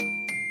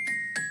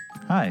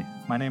Hi,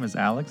 my name is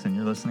Alex, and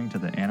you're listening to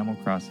the Animal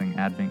Crossing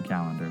Advent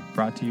Calendar,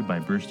 brought to you by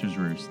Brewster's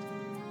Roost.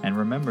 And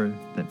remember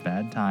that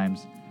bad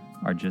times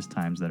are just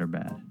times that are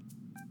bad.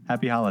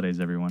 Happy holidays,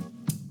 everyone.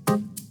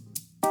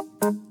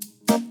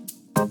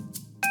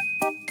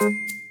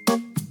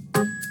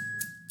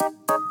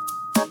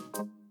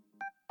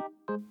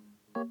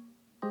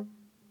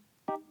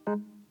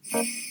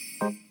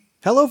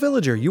 Hello,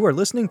 villager. You are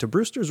listening to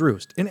Brewster's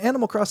Roost, an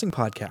Animal Crossing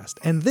podcast,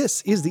 and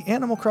this is the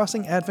Animal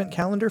Crossing Advent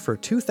Calendar for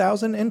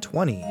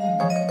 2020.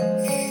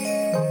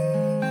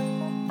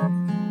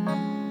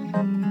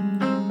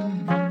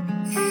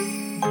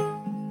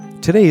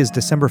 Today is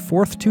December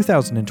 4th,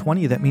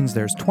 2020. That means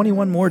there's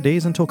 21 more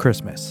days until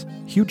Christmas.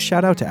 Huge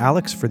shout out to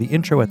Alex for the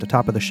intro at the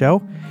top of the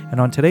show,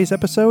 and on today's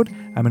episode,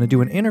 I'm going to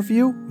do an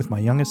interview with my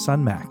youngest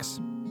son, Max.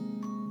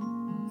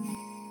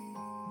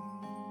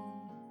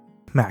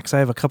 Max, I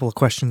have a couple of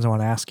questions I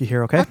want to ask you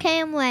here, okay?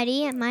 Okay, I'm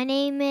ready. My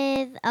name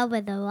is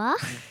Abadullah.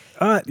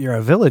 You're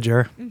a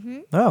villager. Mm-hmm.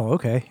 Oh,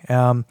 okay.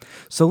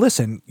 So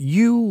listen,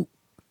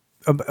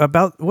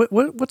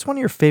 what's one of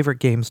your favorite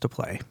games to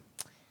play?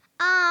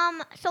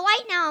 So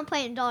right now I'm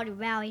playing Stardew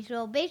Valley.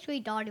 So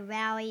basically Stardew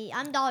Valley.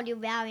 I'm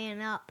Stardew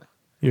Valleying up.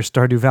 You're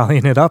Stardew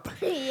Valleying it up?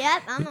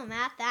 Yep, I'm a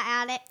master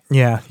at it.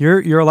 Yeah,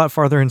 you're a lot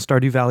farther in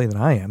Stardew Valley than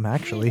I am,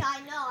 actually.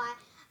 I know.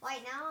 Right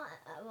now,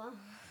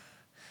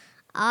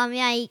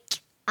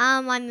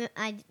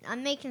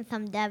 I'm making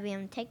some Debbie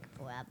and taking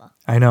forever.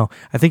 I know.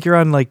 I think you're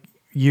on like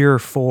year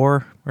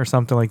 4 or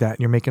something like that, and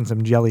you're making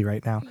some jelly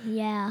right now.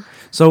 Yeah.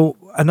 So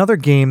another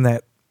game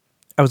that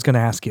I was going to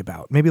ask you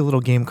about, maybe a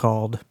little game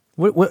called...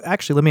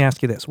 Actually, let me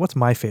ask you this. What's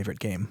my favorite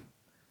game?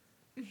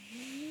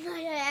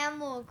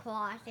 Animal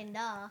Crossing,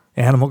 duh.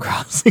 Animal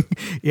Crossing.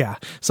 Yeah.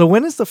 So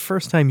when is the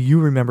first time you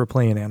remember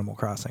playing Animal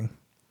Crossing?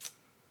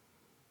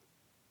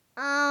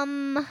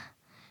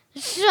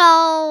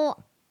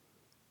 So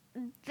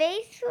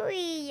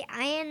basically,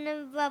 I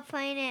ended up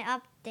playing it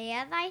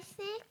upstairs, I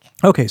think.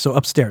 Okay, so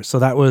upstairs. So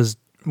that was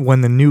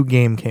when the new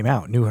game came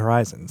out, New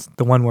Horizons,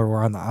 the one where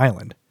we're on the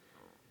island,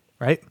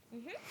 right?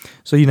 Mm-hmm.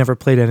 So you never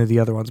played any of the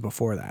other ones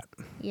before that?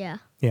 Yeah.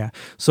 Yeah.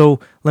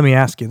 So let me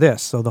ask you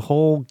this. So the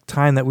whole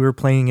time that we were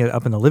playing it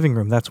up in the living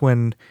room, that's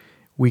when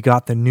we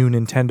got the new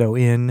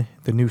Nintendo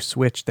the new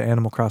Switch, the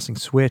Animal Crossing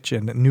Switch,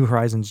 and New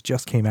Horizons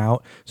just came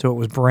out. So it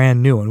was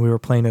brand new, and we were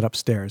playing it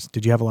upstairs.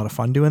 Did you have a lot of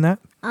fun doing that?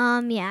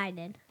 Yeah, I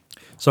did.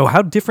 So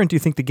how different do you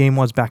think the game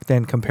was back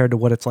then compared to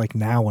what it's like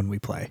now when we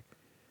play?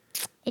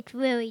 It's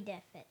really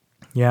different.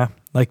 Yeah.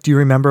 Like, do you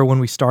remember when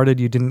we started,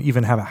 you didn't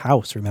even have a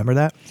house? Remember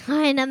that?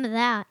 I remember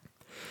that.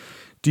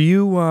 Do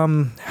you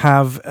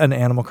have an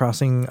Animal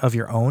Crossing of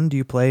your own? Do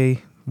you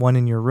play one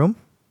in your room?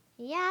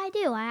 Yeah, I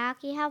do. I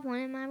actually have one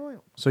in my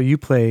room. So you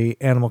play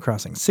Animal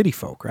Crossing City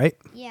Folk, right?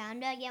 Yeah, I'm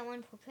going to get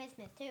one for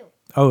Christmas, too.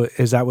 Oh,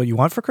 is that what you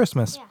want for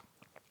Christmas? Yeah.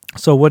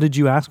 So what did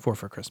you ask for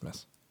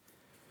Christmas?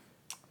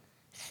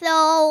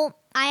 So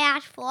I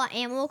asked for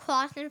Animal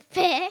Crossing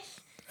Fish,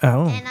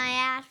 Oh. and I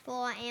asked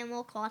for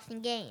Animal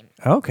Crossing Game.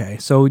 Okay.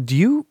 So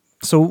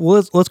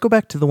let's go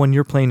back to the one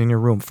you're playing in your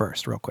room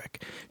first, real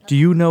quick. Do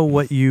you know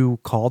what you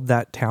called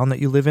that town that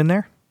you live in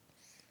there?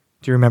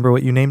 Do you remember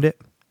what you named it?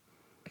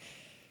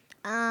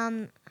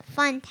 Fun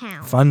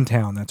Town. Fun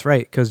Town, that's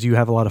right, because you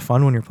have a lot of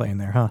fun when you're playing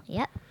there, huh?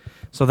 Yep.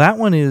 So that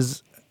one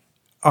is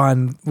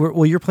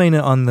you're playing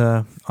it on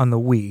the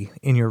Wii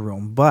in your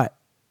room, but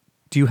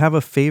do you have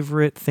a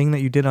favorite thing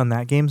that you did on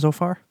that game so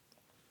far?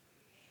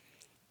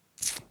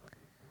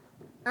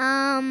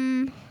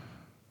 I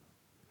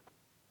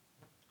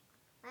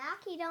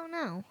actually don't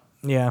know.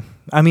 Yeah.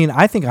 I mean,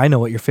 I think I know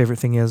what your favorite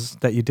thing is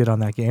that you did on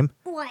that game.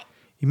 What?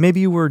 Maybe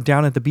you were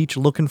down at the beach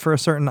looking for a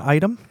certain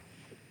item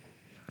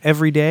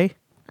every day?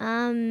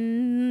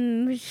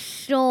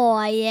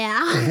 Sure,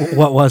 yeah.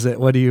 What was it?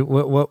 What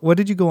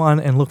did you go on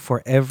and look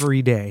for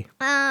every day?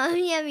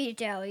 Let me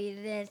tell you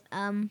this.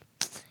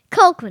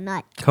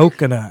 Coconut.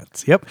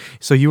 Coconuts. Yep.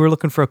 So you were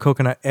looking for a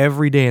coconut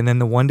every day, and then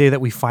the one day that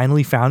we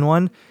finally found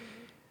one,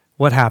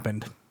 what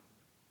happened?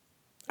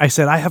 I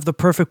said, I have the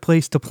perfect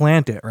place to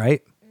plant it,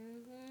 right?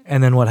 Mm-hmm.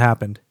 And then what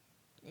happened?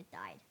 It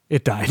died.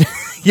 It died.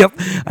 Yep.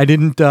 I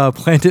didn't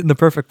plant it in the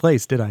perfect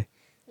place, did I?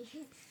 And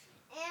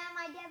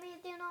my Debbie is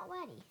still not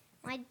ready.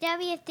 My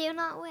Debbie is still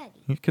not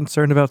ready. You're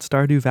concerned about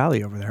Stardew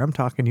Valley over there. I'm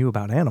talking to you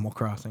about Animal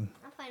Crossing.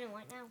 I'm playing it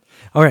right now.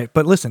 All right,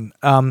 but listen,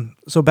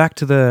 so back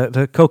to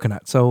the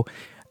coconut. So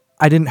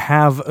I didn't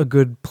have a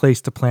good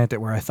place to plant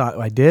it where I thought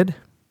I did,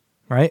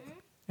 right? Mm-hmm.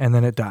 And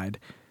then it died.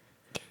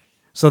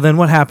 So then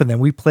what happened then?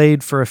 We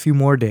played for a few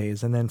more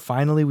days, and then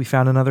finally we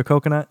found another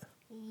coconut.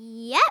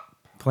 Yep.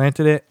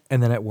 Planted it,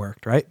 and then it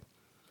worked, right?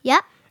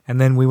 Yep. And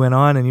then we went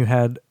on, and you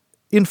had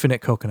infinite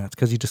coconuts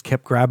because you just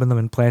kept grabbing them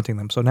and planting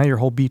them. So now your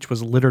whole beach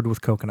was littered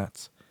with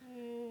coconuts.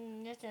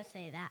 Let's just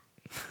say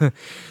that.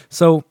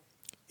 So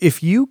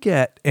if you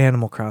get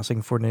Animal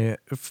Crossing for the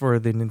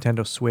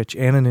Nintendo Switch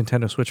and a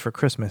Nintendo Switch for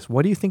Christmas,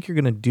 what do you think you're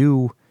going to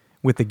do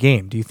with the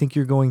game? Do you think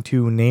you're going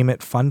to name it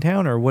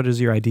Funtown, or what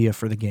is your idea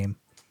for the game?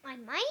 I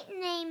might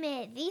name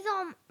it. These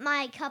are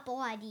my couple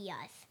ideas.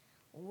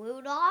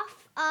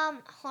 Rudolph.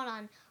 Hold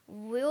on.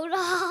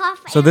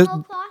 Rudolph So this-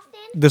 Animal Crossing.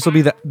 This will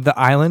be Town. the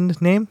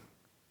island name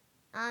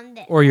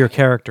The, or your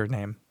character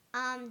name?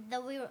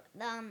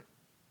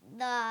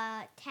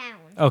 the town.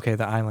 Okay,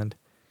 the island.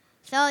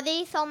 So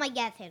these are my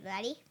guesses.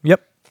 Ready?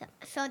 Yep.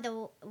 So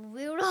the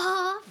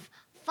Rudolph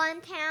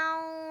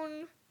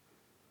Funtown,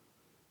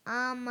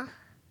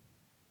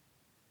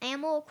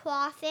 Animal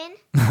Crossing,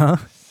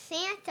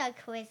 Santa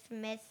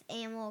Christmas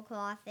Animal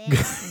Crossing,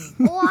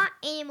 or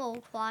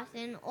Animal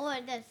Crossing, or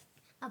just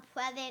a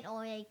present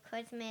or a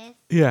Christmas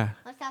Yeah.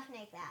 or something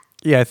like that.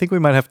 Yeah, I think we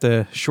might have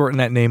to shorten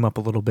that name up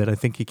a little bit. I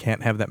think you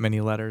can't have that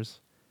many letters.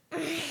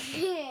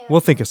 We'll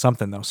think of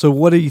something, though. So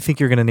what do you think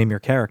you're going to name your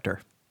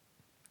character?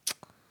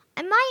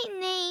 I might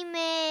name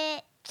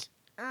it,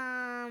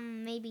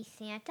 maybe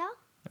Santa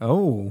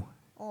Oh.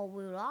 or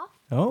Rudolph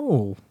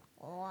Oh.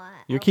 or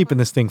You're Elf keeping on-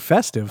 this thing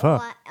festive, huh?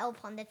 or Elf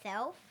on the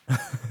Shelf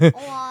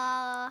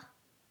or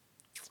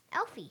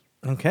Elfie.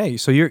 Okay,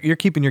 so you're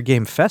keeping your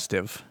game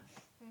festive.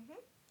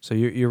 So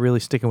you're really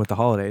sticking with the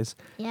holidays.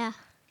 Yeah,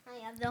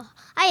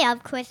 I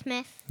love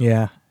Christmas.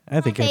 Yeah, I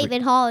My think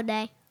favorite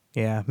holiday.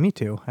 yeah, me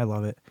too. I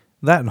love it.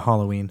 That and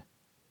Halloween.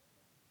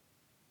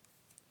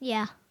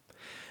 Yeah.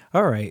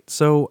 All right,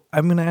 so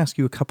I'm going to ask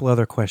you a couple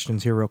other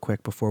questions here real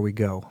quick before we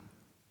go.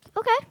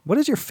 Okay. What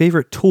is your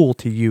favorite tool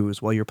to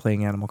use while you're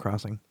playing Animal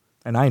Crossing?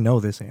 And I know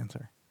this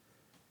answer.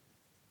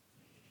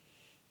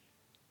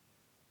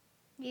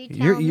 You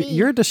tell me.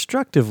 You're a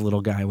destructive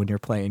little guy when you're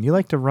playing. You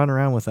like to run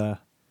around with a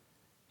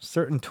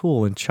certain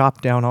tool and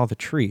chop down all the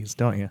trees,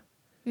 don't you?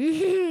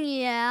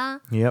 Yeah.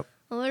 Yep.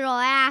 A little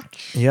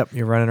axe. Yep,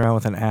 you're running around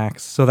with an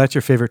axe. So that's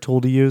your favorite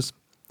tool to use?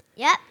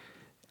 Yep.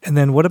 And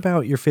then what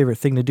about your favorite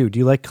thing to do? Do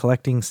you like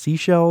collecting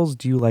seashells?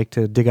 Do you like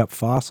to dig up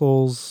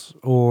fossils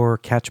or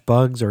catch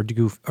bugs or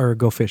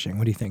go fishing?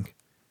 What do you think?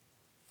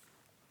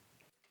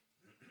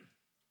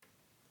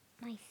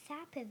 My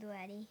sap is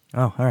ready.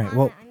 Oh, all right.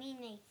 Well, I mean,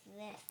 it's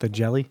this. the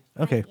jelly?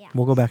 Okay, yeah.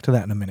 we'll go back to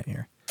that in a minute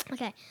here.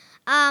 Okay.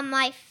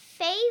 My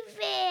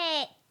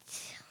favorite.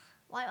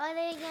 What are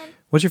they again?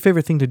 What's your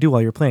favorite thing to do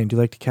while you're playing? Do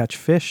you like to catch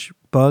fish,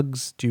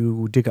 bugs? Do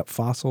you dig up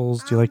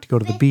fossils? Do you like to go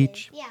to the Fishes.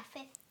 beach? Yeah,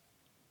 fish.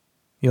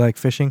 You like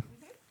fishing?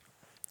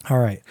 All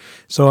right.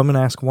 So I'm going to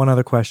ask one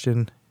other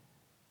question,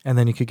 and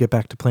then you could get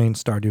back to playing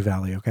Stardew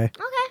Valley, okay?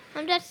 Okay.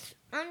 I'm just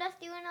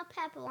doing a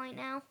pep right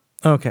now.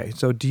 Okay.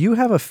 So do you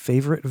have a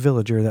favorite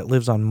villager that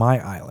lives on my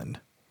island?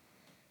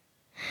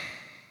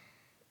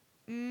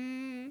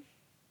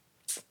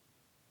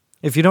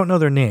 If you don't know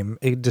their name,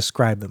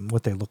 describe them,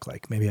 what they look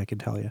like. Maybe I could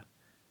tell you.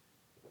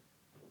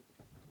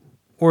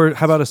 Or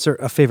how about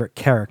a favorite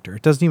character?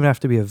 It doesn't even have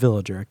to be a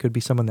villager. It could be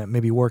someone that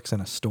maybe works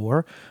in a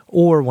store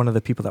or one of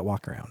the people that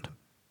walk around.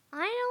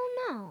 I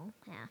don't know,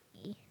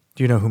 Happy.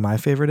 Do you know who my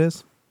favorite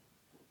is?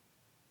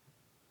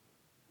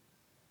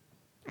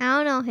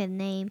 I don't know his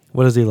name.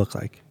 What does he look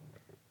like?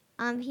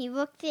 He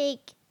looks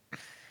like.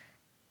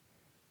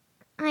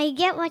 I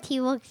get what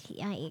he looks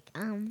like.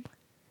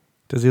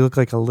 Does he look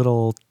like a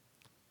little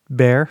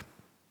bear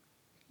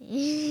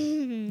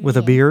with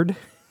a beard?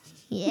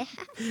 Yeah.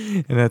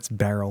 And that's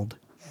Barreled.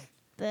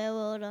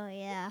 Barreled,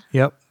 yeah.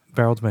 Yep,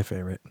 Barreled's my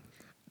favorite.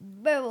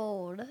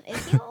 Barreled.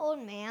 Is he an old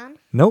man?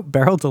 Nope,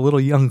 Barreled's a little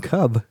young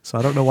cub, so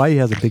I don't know why he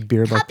has a big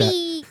beard like that.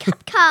 Puppy!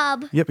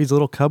 Cub! Yep, he's a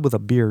little cub with a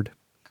beard.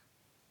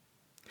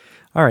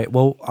 All right,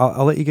 well,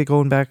 I'll let you get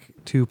going back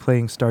to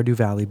playing Stardew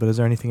Valley, but is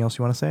there anything else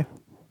you want to say?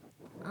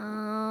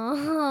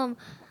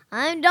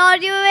 I'm not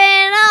doing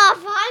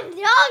enough. I'm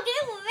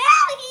Stardew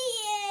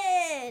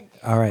Valley!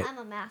 All right. I'm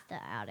a master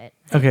at it.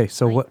 Okay,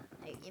 so what?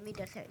 Hey, give me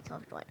just a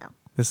second right now.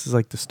 This is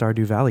like the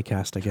Stardew Valley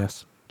cast, I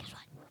guess. Guess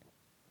what?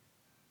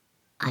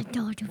 I'm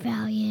Stardew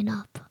Valley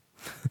enough.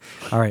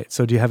 All right,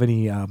 so do you have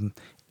any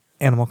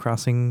Animal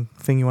Crossing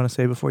thing you want to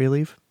say before you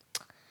leave?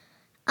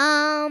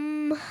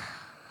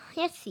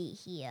 Let's see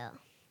here.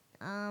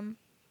 I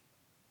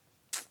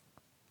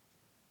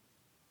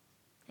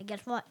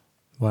guess what?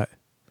 What?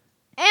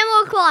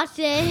 Animal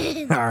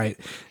Crossing! All right.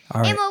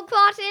 All right. Animal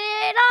Crossing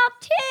it up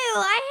too!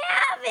 I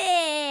have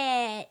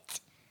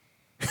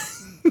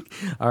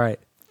it! All right.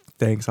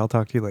 Thanks. I'll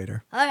talk to you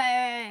later.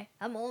 Hey,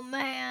 I'm old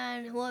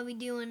man. What are we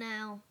doing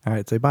now? All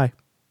right, say bye.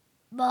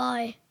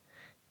 Bye.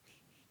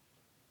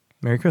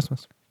 Merry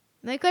Christmas.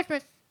 Merry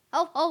Christmas.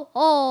 Ho, ho,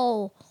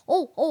 ho.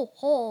 Ho, ho,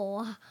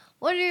 ho.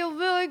 What are you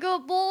really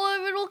good boy,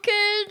 little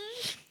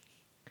kids?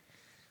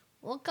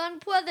 What kind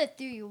of present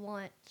do you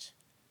want?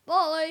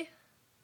 Bye.